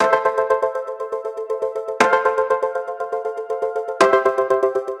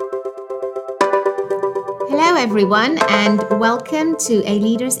everyone, and welcome to A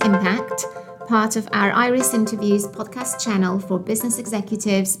Leader's Impact, part of our Iris Interviews podcast channel for business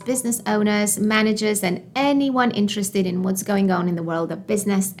executives, business owners, managers, and anyone interested in what's going on in the world of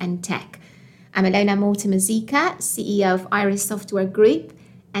business and tech. I'm Elena Mortimer-Zika, CEO of Iris Software Group,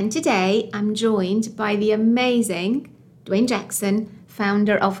 and today I'm joined by the amazing Dwayne Jackson,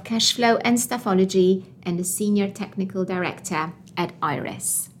 founder of Cashflow and Staffology and a Senior Technical Director at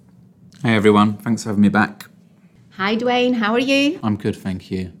Iris. Hey everyone, thanks for having me back. Hi Dwayne, how are you? I'm good,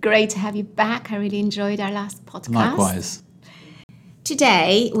 thank you. Great to have you back. I really enjoyed our last podcast. Likewise.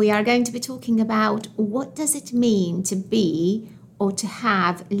 Today we are going to be talking about what does it mean to be or to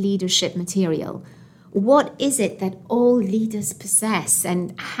have leadership material. What is it that all leaders possess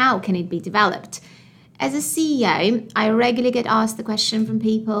and how can it be developed? As a CEO, I regularly get asked the question from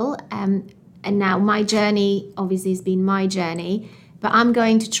people, and now my journey obviously has been my journey, but I'm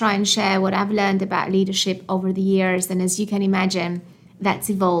going to try and share what I've learned about leadership over the years. And as you can imagine, that's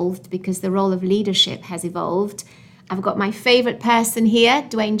evolved because the role of leadership has evolved. I've got my favorite person here,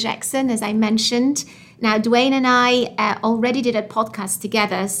 Dwayne Jackson, as I mentioned. Now, Dwayne and I already did a podcast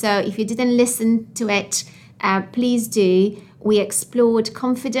together. So if you didn't listen to it, please do. We explored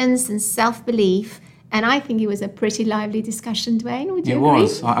confidence and self-belief. And I think it was a pretty lively discussion, Dwayne. Would you agree? It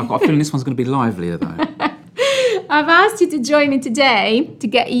was. I've got a feeling this one's going to be livelier, though. I've asked you to join me today to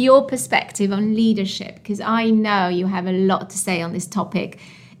get your perspective on leadership, because I know you have a lot to say on this topic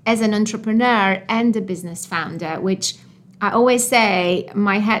as an entrepreneur and a business founder, which I always say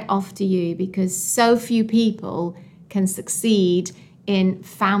my hat off to you, because so few people can succeed in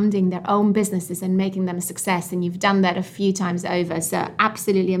founding their own businesses and making them a success. And you've done that a few times over. So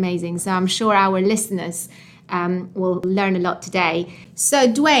absolutely amazing. So I'm sure our listeners will learn a lot today. So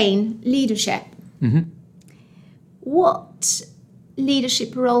Dwayne, leadership. Mm-hmm. What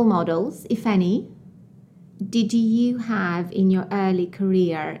leadership role models, if any, did you have in your early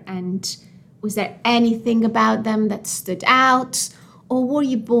career? And was there anything about them that stood out? Or were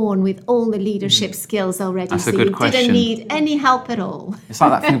you born with all the leadership skills already? That's a good question. Didn't need any help at all? It's like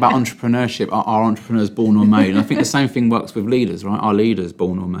that thing about entrepreneurship. Are entrepreneurs born or made? And I think the same thing works with leaders, right? Are leaders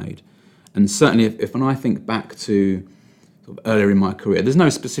born or made? And certainly if when I think back to sort of earlier in my career, there's no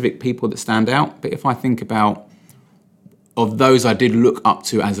specific people that stand out. But if I think about of those I did look up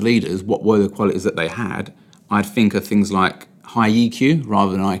to as leaders, what were the qualities that they had, I'd think of things like high EQ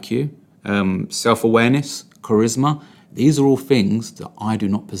rather than IQ, self-awareness, charisma. These are all things that I do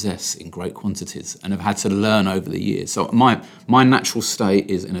not possess in great quantities and have had to learn over the years. So my natural state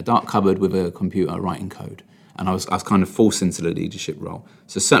is in a dark cupboard with a computer writing code. And I was kind of forced into the leadership role.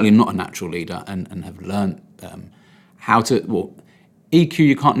 So certainly not a natural leader and have learned how to, EQ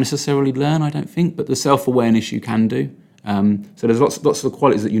you can't necessarily learn, I don't think, but the self-awareness you can do. So there's lots of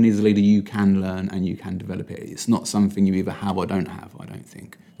qualities that you need as a leader you can learn and you can develop it. It's not something you either have or don't have, I don't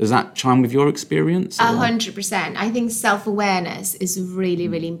think. Does that chime with your experience? 100%. I think self-awareness is really,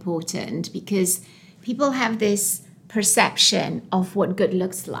 really important because people have this perception of what good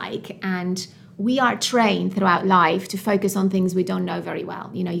looks like, and we are trained throughout life to focus on things we don't know very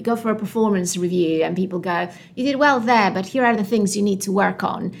well. You know, you go for a performance review and people go, you did well there, but here are the things you need to work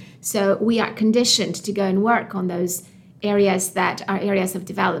on. So we are conditioned to go and work on those areas that are areas of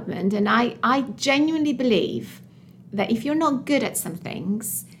development. And I genuinely believe that if you're not good at some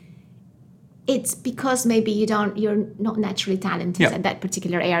things, it's because maybe you're not naturally talented at that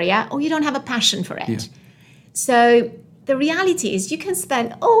particular area, or you don't have a passion for it. Yeah. So the reality is you can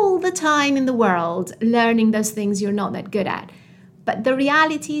spend all the time in the world learning those things you're not that good at. But the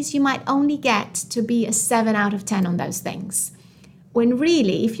reality is you might only get to be a 7 out of 10 on those things. When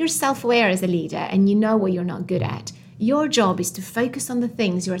really, if you're self-aware as a leader and you know what you're not good at, your job is to focus on the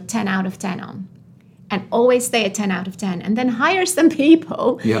things you're 10 out of 10 on and always stay at 10 out of 10 and then hire some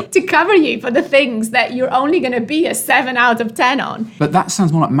people to cover you for the things that you're only going to be a 7 out of 10 on. But that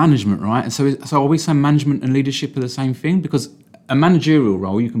sounds more like management, right? And so are we saying management and leadership are the same thing? Because a managerial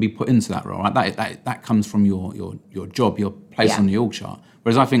role, you can be put into that role, right? That comes from your job, your place on the org chart.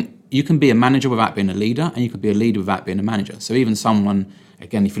 Whereas I think you can be a manager without being a leader, and you could be a leader without being a manager. So even someone,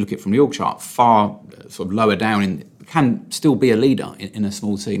 again, if you look at it from the org chart, far sort of lower down can still be a leader in a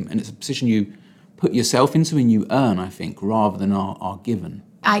small team. And it's a position you put yourself into and you earn, I think, rather than are given.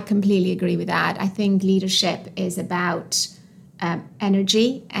 I completely agree with that. I think leadership is about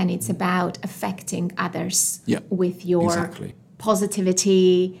energy, and it's about affecting others with your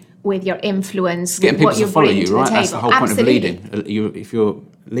positivity, with your influence, getting people what you to follow bring you, to right? the table. That's the whole point of leading. If you're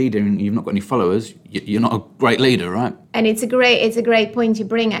leading and you've not got any followers, you're not a great leader, right? And it's a great point you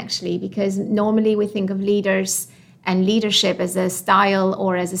bring, actually, because normally we think of leaders and leadership as a style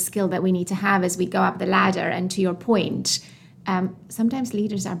or as a skill that we need to have as we go up the ladder. And to your point, sometimes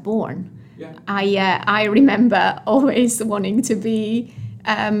leaders are born. Yeah. I remember always wanting to be,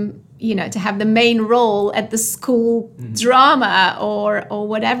 to have the main role at the school drama or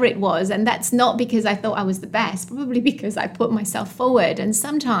whatever it was. And that's not because I thought I was the best, probably because I put myself forward. And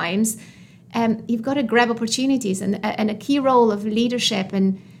sometimes you've got to grab opportunities. And a key role of leadership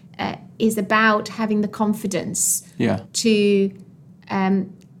is about having the confidence to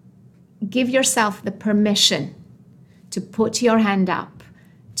give yourself the permission to put your hand up,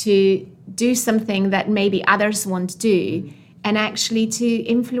 to do something that maybe others won't do, and actually to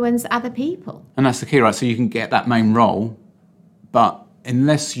influence other people. And that's the key, right? So you can get that main role, but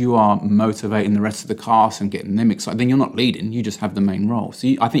unless you are motivating the rest of the cast and getting them excited, then you're not leading, you just have the main role. So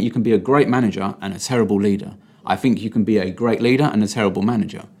I think you can be a great manager and a terrible leader. I think you can be a great leader and a terrible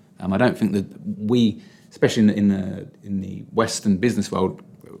manager. I don't think that we, especially in the Western business world,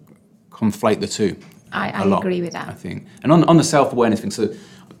 conflate the two. I agree with that. I think. And on the self-awareness thing, so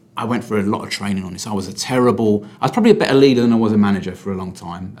I went through a lot of training on this. I was probably a better leader than I was a manager for a long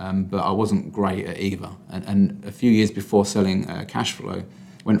time, but I wasn't great at either. And a few years before selling Cashflow,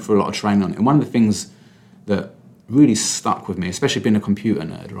 went through a lot of training on it. And one of the things that really stuck with me, especially being a computer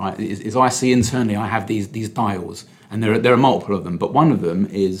nerd, right, is I see internally I have these dials, and there are multiple of them, but one of them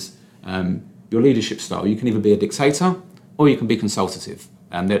is your leadership style. You can either be a dictator or you can be consultative.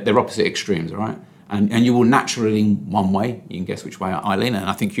 They're opposite extremes, all right? And you will naturally lean one way. You can guess which way I lean, and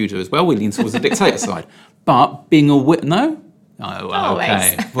I think you do as well. We lean towards the dictator side. But being aware, no? Oh, well,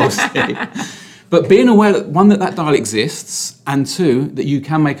 okay, we'll see. But being aware that, one, that dial exists, and two, that you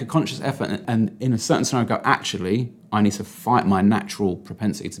can make a conscious effort and in a certain scenario go, actually, I need to fight my natural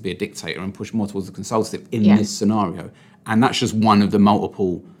propensity to be a dictator and push more towards the consultative in this scenario. And that's just one of the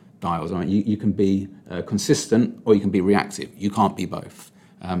multiple dials. Right? You can be consistent or you can be reactive. You can't be both.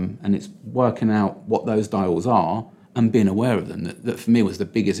 And it's working out what those dials are and being aware of them. That for me was the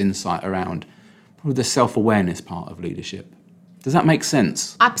biggest insight around probably the self-awareness part of leadership. Does that make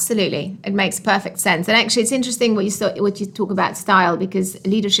sense? Absolutely. It makes perfect sense. And actually, it's interesting what you talk about style, because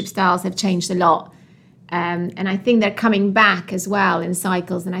leadership styles have changed a lot. And I think they're coming back as well in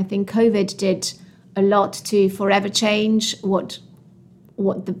cycles. And I think COVID did a lot to forever change what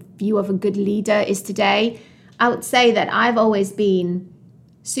the view of a good leader is today. I would say that I've always been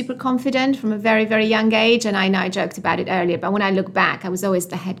super confident from a very, very young age. And I know I joked about it earlier, but when I look back, I was always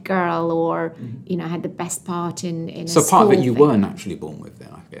the head girl or, I had the best part in a school. So part of it you were naturally born with then,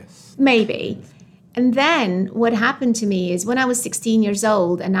 I guess. Maybe. And then what happened to me is when I was 16 years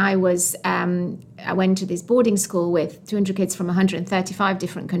old and I went to this boarding school with 200 kids from 135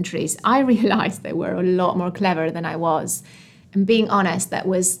 different countries, I realized they were a lot more clever than I was. And being honest, that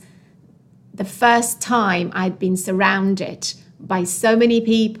was the first time I'd been surrounded by so many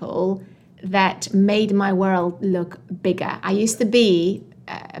people that made my world look bigger. I used to be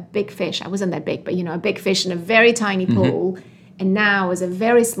a big fish. I wasn't that big, but a big fish in a very tiny pool. And now I was a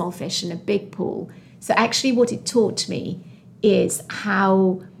very small fish in a big pool. So actually what it taught me is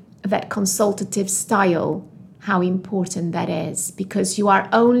how that consultative style, how important that is, because you are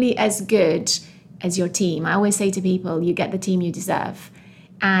only as good as your team. I always say to people, you get the team you deserve.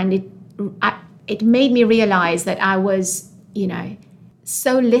 And it made me realize that I was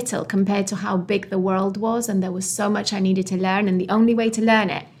so little compared to how big the world was, and there was so much I needed to learn, and the only way to learn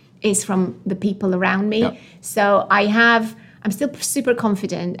it is from the people around me. Yep. So I'm still super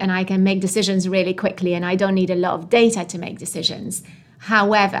confident and I can make decisions really quickly, and I don't need a lot of data to make decisions.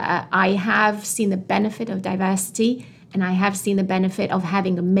 However, I have seen the benefit of diversity, and I have seen the benefit of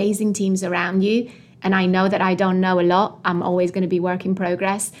having amazing teams around you, and I know that I don't know a lot. I'm always going to be work in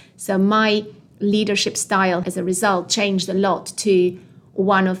progress. So my leadership style as a result changed a lot to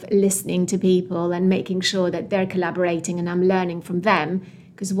one of listening to people and making sure that they're collaborating and I'm learning from them,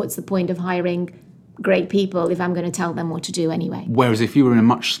 because what's the point of hiring great people if I'm going to tell them what to do anyway? Whereas if you were in a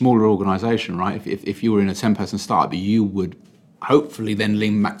much smaller organisation, right, if you were in a 10-person startup, you would hopefully then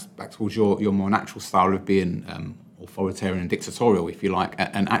lean back towards your more natural style of being authoritarian and dictatorial, if you like,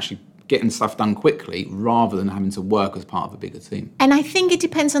 and actually getting stuff done quickly rather than having to work as part of a bigger team. And I think it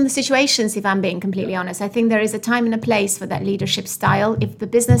depends on the situations, if I'm being completely honest. I think there is a time and a place for that leadership style. If the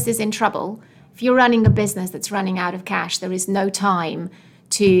business is in trouble, if you're running a business that's running out of cash, there is no time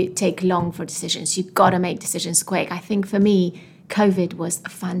to take long for decisions. You've got to make decisions quick. I think for me, COVID was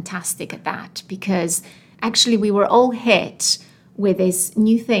fantastic at that, because actually we were all hit with this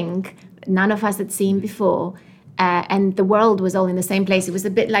new thing that none of us had seen before. And the world was all in the same place. It was a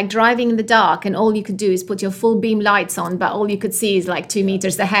bit like driving in the dark, and all you could do is put your full beam lights on, but all you could see is like 2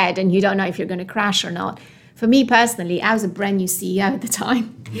 meters ahead, and you don't know if you're going to crash or not. For me personally, I was a brand new CEO at the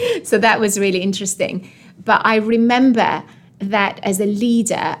time. So that was really interesting. But I remember that as a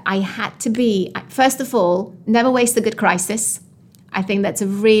leader, I had to be, first of all, never waste a good crisis. I think that's a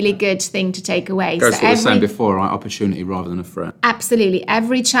really good thing to take away. Goes to what we were saying before, right? Opportunity rather than a threat. Absolutely.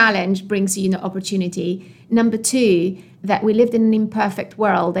 Every challenge brings you an opportunity. Number two, that we lived in an imperfect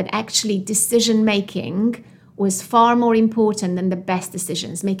world, that actually decision making was far more important than the best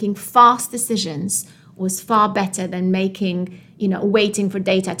decisions. Making fast decisions was far better than waiting for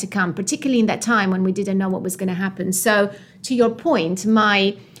data to come, particularly in that time when we didn't know what was going to happen. So to your point,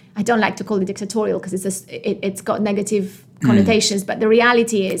 I don't like to call it dictatorial because it's got negative connotations, but the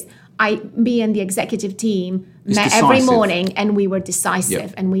reality is me and the executive team met every morning and we were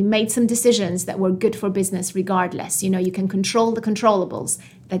decisive and we made some decisions that were good for business regardless. You can control the controllables.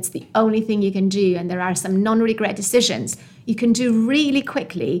 That's the only thing you can do. And there are some non-regret decisions you can do really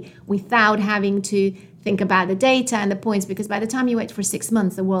quickly without having to think about the data and the points, because by the time you wait for 6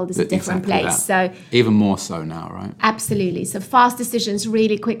 months, the world is a different place. So even more so now, right? Absolutely. So fast decisions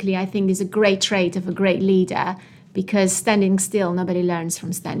really quickly, I think, is a great trait of a great leader, because standing still, nobody learns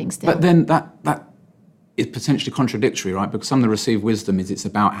from standing still. But then that is potentially contradictory, right? Because some of the received wisdom is it's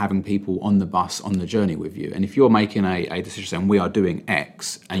about having people on the bus, on the journey with you. And if you're making a decision saying we are doing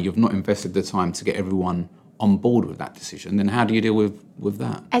X and you've not invested the time to get everyone on board with that decision, then how do you deal with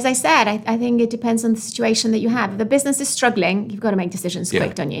that? As I said, I think it depends on the situation that you have. If the business is struggling, you've got to make decisions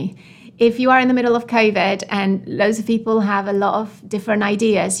quick, don't you? If you are in the middle of COVID and loads of people have a lot of different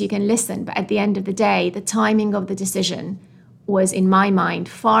ideas, you can listen. But at the end of the day, the timing of the decision was, in my mind,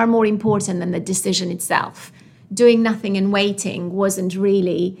 far more important than the decision itself. Doing nothing and waiting wasn't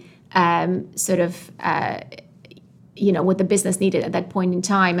really what the business needed at that point in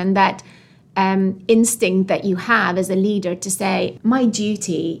time. And that instinct that you have as a leader to say, my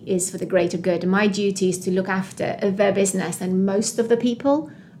duty is for the greater good. My duty is to look after the business and most of the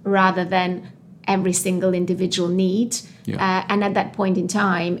people, rather than every single individual need. And at that point in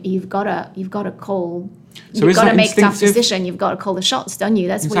time, you've got to call. So you've got to make a tough decision. You've got to call the shots, don't you?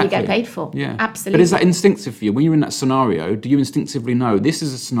 That's what you get paid for. Yeah, absolutely. But is that instinctive for you? When you're in that scenario, do you instinctively know this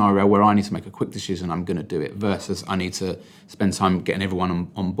is a scenario where I need to make a quick decision, I'm going to do it, versus I need to spend time getting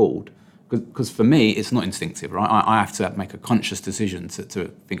everyone on board? Because for me, it's not instinctive, right? I have to make a conscious decision to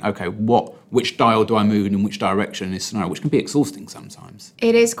think, okay, which dial do I move in which direction in this scenario, which can be exhausting sometimes.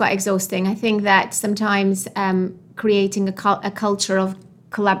 It is quite exhausting. I think that sometimes creating a culture of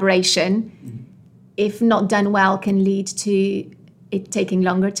collaboration, if not done well, can lead to it taking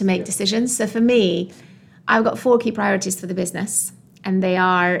longer to make decisions. So for me, I've got 4 key priorities for the business, and they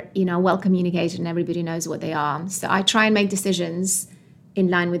are, well communicated and everybody knows what they are. So I try and make decisions in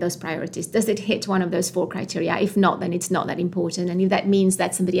line with those priorities. Does it hit one of those 4 criteria? If not, then it's not that important. And if that means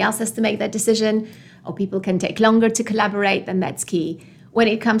that somebody else has to make that decision, or people can take longer to collaborate, then that's key. When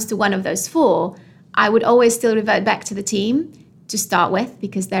it comes to one of those 4, I would always still revert back to the team to start with,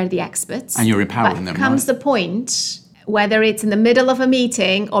 because they're the experts. And you're empowering them, comes the point, whether it's in the middle of a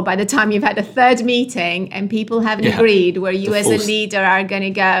meeting or by the time you've had a 3rd meeting and people haven't agreed, where you as a leader are going to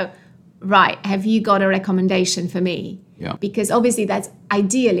go, right, have you got a recommendation for me? Yeah. Because obviously that's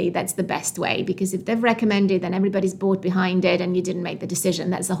the best way, because if they've recommended, then everybody's bought behind it and you didn't make the decision.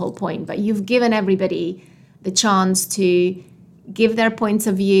 That's the whole point. But you've given everybody the chance to give their points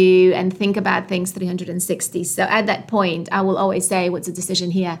of view and think about things 360. So at that point, I will always say, what's the decision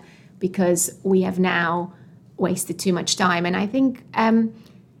here? Because we have now wasted too much time. And I think,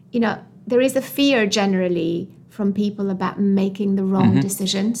 there is a fear generally from people about making the wrong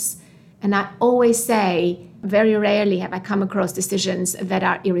decisions. And I always say, very rarely have I come across decisions that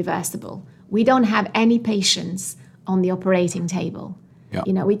are irreversible. We don't have any patience on the operating table.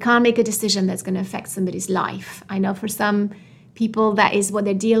 Yeah. We can't make a decision that's going to affect somebody's life. I know for some people that is what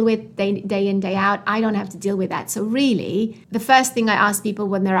they deal with day in, day out. I don't have to deal with that. So really, the first thing I ask people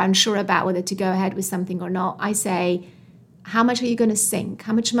when they're unsure about whether to go ahead with something or not, I say, how much are you going to sink?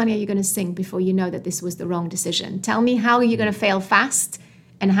 How much money are you going to sink before you know that this was the wrong decision? Tell me how you're going to fail fast.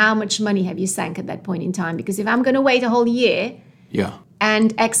 And how much money have you sank at that point in time? Because if I'm going to wait a whole year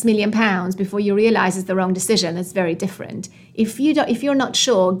and X million pounds before you realize it's the wrong decision, that's very different. If you're not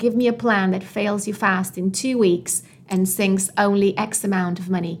sure, give me a plan that fails you fast in 2 weeks and sinks only X amount of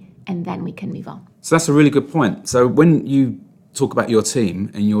money, and then we can move on. So that's a really good point. So when you talk about your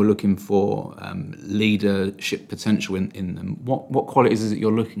team and you're looking for leadership potential in them, what qualities is it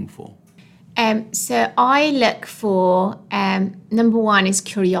you're looking for? So I look for, number 1 is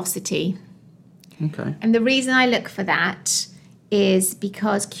curiosity. Okay. And the reason I look for that is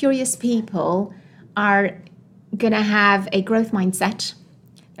because curious people are going to have a growth mindset.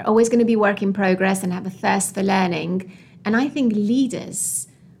 They're always going to be work in progress and have a thirst for learning. And I think leaders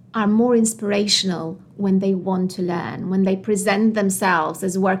are more inspirational when they want to learn, when they present themselves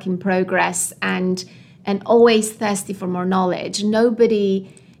as work in progress and always thirsty for more knowledge.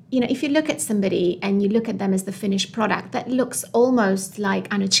 Nobody, if you look at somebody and you look at them as the finished product, that looks almost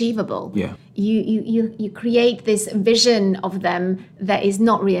like unachievable. Yeah. You create this vision of them that is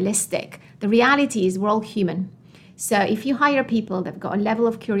not realistic. The reality is we're all human. So if you hire people that've got a level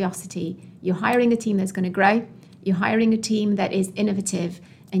of curiosity, you're hiring a team that's going to grow, you're hiring a team that is innovative,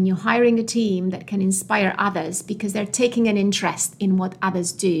 and you're hiring a team that can inspire others because they're taking an interest in what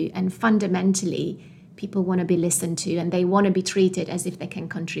others do. And fundamentally, people want to be listened to and they want to be treated as if they can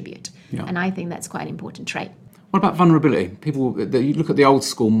contribute. Yeah. And I think that's quite an important trait. What about vulnerability? You look at the old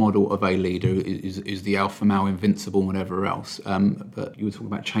school model of a leader is the alpha male, invincible, whatever else. But you were talking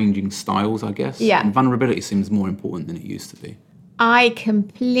about changing styles, I guess. Yeah. And vulnerability seems more important than it used to be. I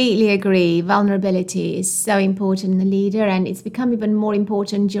completely agree. Vulnerability is so important in the leader, and it's become even more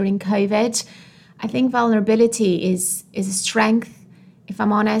important during COVID. I think vulnerability is a strength, if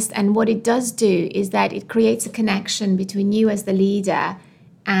I'm honest. And what it does do is that it creates a connection between you as the leader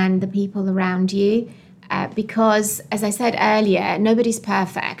and the people around you. Because, as I said earlier, nobody's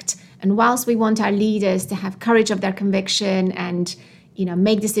perfect. And whilst we want our leaders to have courage of their conviction and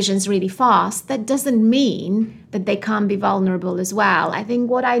make decisions really fast, that doesn't mean that they can't be vulnerable as well. I think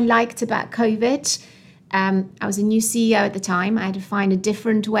what I liked about COVID, I was a new CEO at the time. I had to find a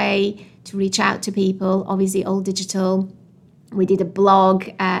different way to reach out to people, obviously all digital. We did a blog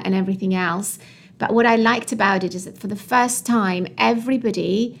and everything else. But what I liked about it is that for the first time,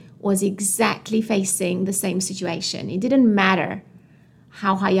 everybody was exactly facing the same situation. It didn't matter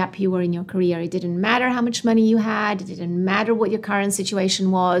how high up you were in your career. It didn't matter how much money you had. It didn't matter what your current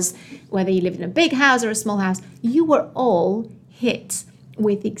situation was, whether you lived in a big house or a small house. You were all hit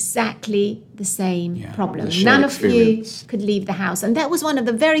with exactly the same problem. None of you could leave the house. And that was one of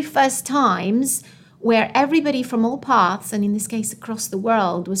the very first times where everybody from all paths, and in this case across the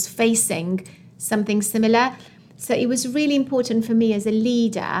world, was facing something similar. So it was really important for me as a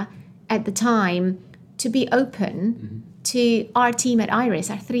leader at the time to be open to our team at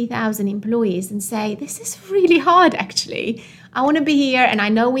Iris, our 3,000 employees, and say, this is really hard, actually. I want to be here, and I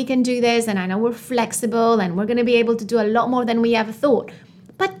know we can do this, and I know we're flexible, and we're going to be able to do a lot more than we ever thought.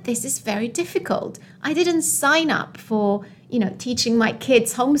 But this is very difficult. I didn't sign up for, teaching my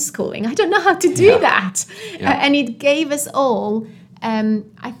kids homeschooling. I don't know how to do that. And it gave us all,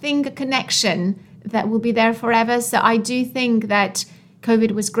 I think, a connection that will be there forever. So I do think that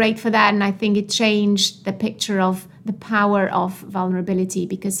COVID was great for that. And I think it changed the picture of the power of vulnerability,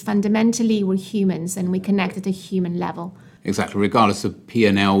 because fundamentally we're humans and we connect at a human level. Exactly. Regardless of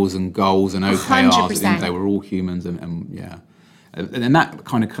P&Ls and goals and OKRs, at the end of the day, we're all humans. And that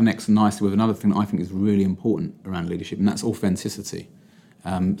kind of connects nicely with another thing that I think is really important around leadership, and that's authenticity.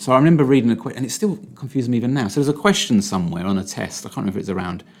 So I remember reading a question, and it still confuses me even now. So there's a question somewhere on a test. I can't remember if it's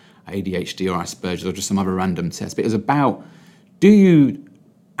around ADHD or Asperger's or just some other random test, but it was about, do you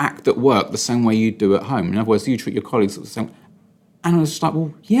act at work the same way you do at home? In other words, do you treat your colleagues the same? And I was just like,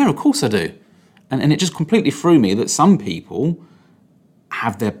 well, yeah, of course I do. And it just completely threw me that some people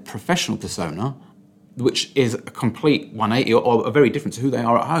have their professional persona, which is a complete 180 or very different to who they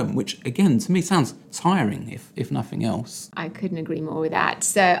are at home, which, again, to me sounds tiring, if nothing else. I couldn't agree more with that.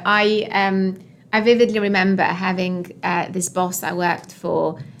 So I vividly remember having this boss I worked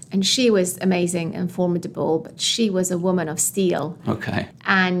for, and she was amazing and formidable, but she was a woman of steel. Okay.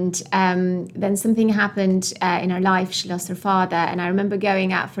 And then something happened in her life. She lost her father. And I remember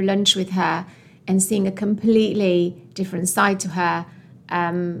going out for lunch with her and seeing a completely different side to her,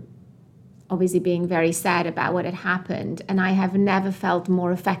 obviously being very sad about what had happened. And I have never felt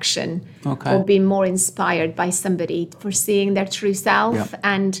more affection or been more inspired by somebody for seeing their true self. Yep.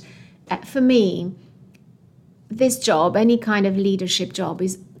 And for me, this job, any kind of leadership job,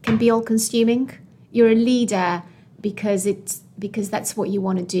 can be all-consuming. You're a leader because that's what you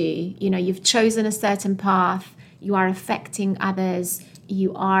want to do. You've chosen a certain path. You are affecting others.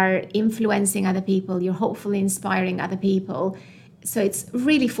 You are influencing other people. You're hopefully inspiring other people. So it's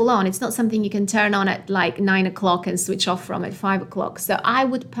really full on. It's not something you can turn on at like 9 o'clock and switch off from at 5 o'clock. So I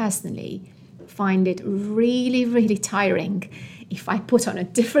would personally find it really, really tiring if I put on a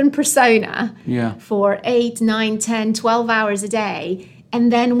different persona for 8, 9, 10, 12 hours a day and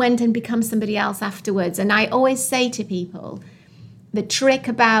then went and become somebody else afterwards. And I always say to people, the trick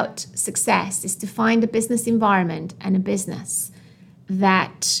about success is to find a business environment and a business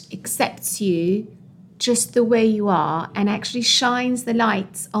that accepts you just the way you are and actually shines the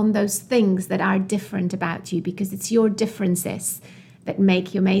lights on those things that are different about you, because it's your differences that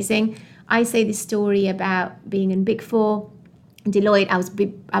make you amazing. I say this story about being in Big Four, Deloitte.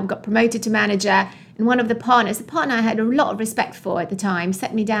 I got promoted to manager, and one of the partner I had a lot of respect for at the time,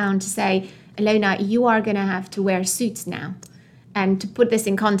 set me down to say, Ilona, you are going to have to wear suits now. And to put this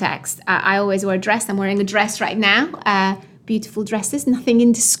in context, I always wear a dress. I'm wearing a dress right now, beautiful dresses, nothing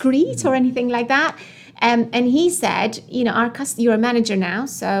indiscreet or anything like that. And he said, you're a manager now,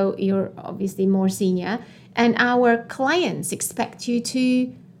 so you're obviously more senior, and our clients expect you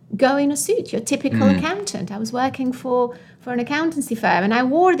to go in a suit. You're a typical accountant. I was working for an accountancy firm, and I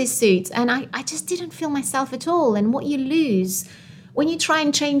wore this suit, and I just didn't feel myself at all. And what you lose when you try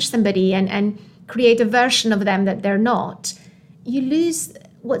and change somebody and create a version of them that they're not, you lose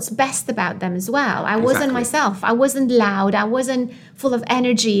what's best about them as well. I wasn't myself. I wasn't loud. I wasn't full of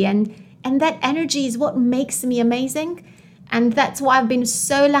energy. And that energy is what makes me amazing. And that's why I've been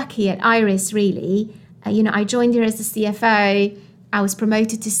so lucky at Iris, really. I joined here as the CFO. I was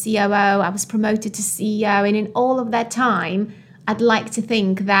promoted to COO. I was promoted to CEO. And in all of that time, I'd like to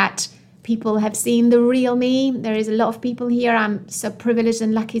think that people have seen the real me. There is a lot of people here I'm so privileged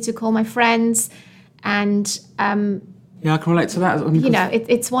and lucky to call my friends. And yeah, I can relate to that.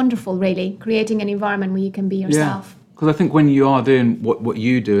 It's wonderful, really, creating an environment where you can be yourself. Because I think when you are doing what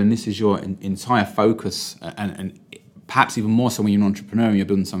you do, and this is your entire focus, and perhaps even more so when you're an entrepreneur and you're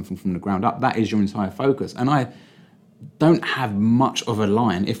building something from the ground up, that is your entire focus. And I don't have much of a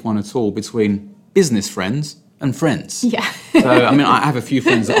line, if one at all, between business friends and friends. Yeah. So, I have a few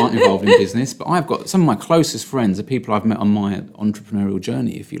friends that aren't involved in business, but I've got some of my closest friends are people I've met on my entrepreneurial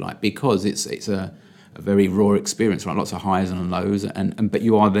journey, if you like, because it's a very raw experience, right? Lots of highs and lows, but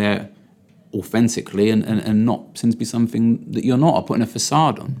you are there authentically and not seems to be something that you're not, or putting a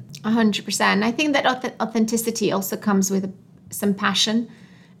facade on. 100%. I think that authenticity also comes with some passion.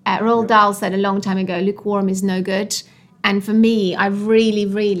 Roald Dahl said a long time ago, lukewarm is no good. And for me, I really,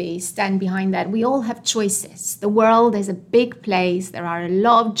 really stand behind that. We all have choices. The world is a big place. There are a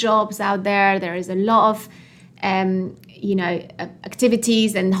lot of jobs out there. There is a lot of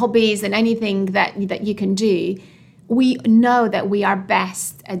activities and hobbies and anything that you can do. We know that we are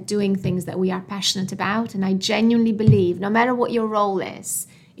best at doing things that we are passionate about. And I genuinely believe, no matter what your role is,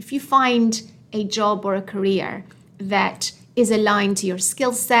 if you find a job or a career that is aligned to your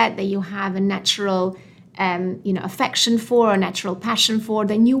skill set, that you have a natural affection for, a natural passion for,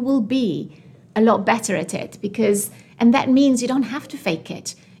 then you will be a lot better at it. And that means you don't have to fake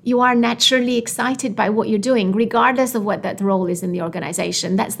it. You are naturally excited by what you're doing, regardless of what that role is in the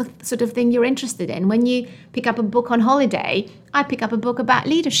organization. That's the sort of thing you're interested in. When you pick up a book on holiday, I pick up a book about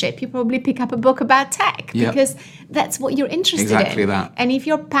leadership. You probably pick up a book about tech, because that's what you're interested in. Exactly that. And if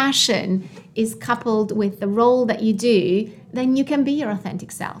your passion is coupled with the role that you do, then you can be your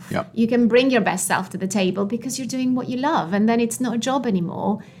authentic self. Yep. You can bring your best self to the table because you're doing what you love. And then it's not a job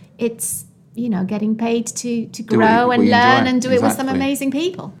anymore. It's getting paid to grow and learn and do it with some amazing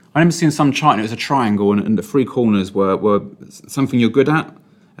people. I remember seeing some chart, and it was a triangle, and the three corners were something you're good at,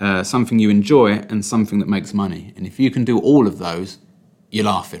 something you enjoy, and something that makes money. And if you can do all of those, you're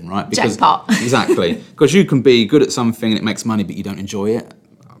laughing, right? Jackpot. Exactly. Because you can be good at something and it makes money, but you don't enjoy it.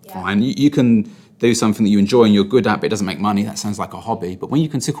 Fine. You can do something that you enjoy and you're good at, but it doesn't make money. That sounds like a hobby. But when you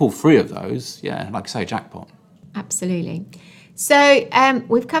can tick all three of those, like I say, jackpot. Absolutely. So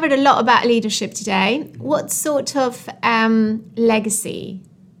we've covered a lot about leadership today. What sort of legacy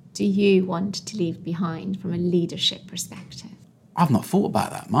do you want to leave behind from a leadership perspective? I've not thought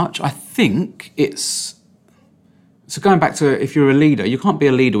about that much. I think it's... So going back to, if you're a leader, you can't be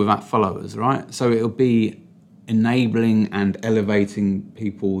a leader without followers, right? So it'll be enabling and elevating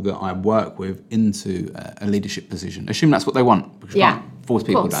people that I work with into a leadership position. Assume that's what they want, because you can't force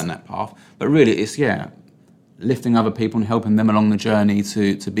people down that path. But really, it's, lifting other people and helping them along the journey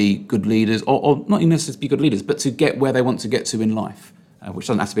to be good leaders, or not even necessarily to be good leaders, but to get where they want to get to in life, which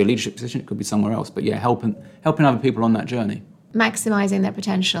doesn't have to be a leadership position, it could be somewhere else. But helping other people on that journey. Maximising their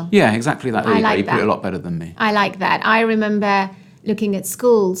potential. Yeah, exactly that. I like you that. put it a lot better than me. I like that. I remember looking at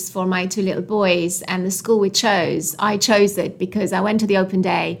schools for my two little boys, and the school I chose it because I went to the open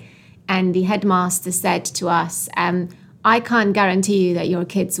day and the headmaster said to us, I can't guarantee you that your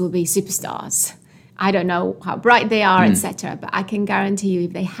kids will be superstars. I don't know how bright they are, etc. But I can guarantee you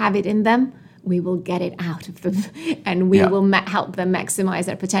if they have it in them, we will get it out of them and we will help them maximize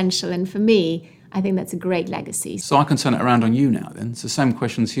their potential. And for me, I think that's a great legacy. So I can turn it around on you now then. So same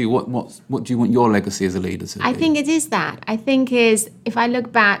question to you. What do you want your legacy as a leader to be? I think it is that. I think if I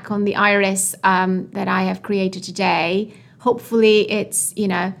look back on the Iris that I have created today, hopefully it's,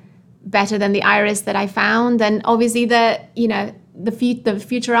 better than the Iris that I found. And obviously the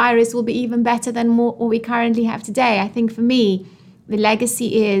future Iris will be even better than what we currently have today. I think for me, The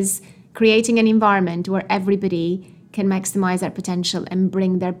legacy is creating an environment where everybody can maximize their potential and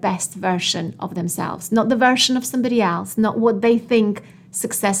bring their best version of themselves. Not the version of somebody else, not what they think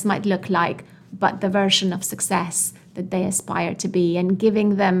success might look like, but the version of success that they aspire to be, and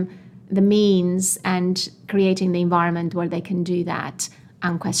giving them the means and creating the environment where they can do that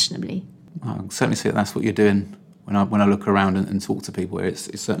unquestionably. I can certainly see that's what you're doing when I look around and talk to people.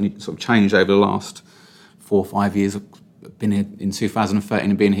 It's certainly sort of changed over the last 4 or 5 years. I've been here in 2013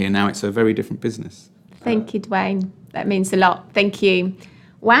 and being here now, it's a very different business. Thank you, Dwayne. That means a lot. Thank you.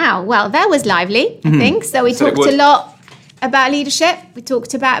 Wow. Well, that was lively, I think. So we talked a lot about leadership. We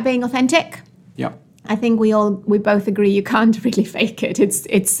talked about being authentic. Yep. I think we both agree you can't really fake it.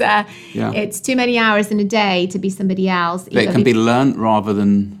 It's too many hours in a day to be somebody else. But it can be learnt rather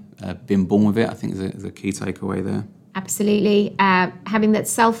than being born with it. I think is a key takeaway there. Absolutely. Having that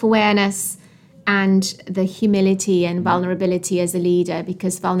self-awareness and the humility and vulnerability as a leader,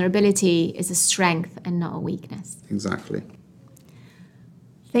 because vulnerability is a strength and not a weakness. Exactly.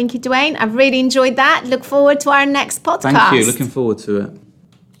 Thank you, Dwayne. I've really enjoyed that. Look forward to our next podcast. Thank you. Looking forward to it.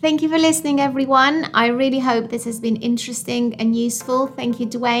 Thank you for listening, everyone. I really hope this has been interesting and useful. Thank you,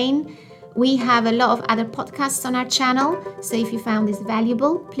 Dwayne. We have a lot of other podcasts on our channel, so if you found this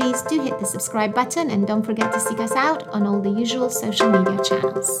valuable, please do hit the subscribe button and don't forget to seek us out on all the usual social media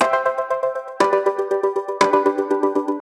channels.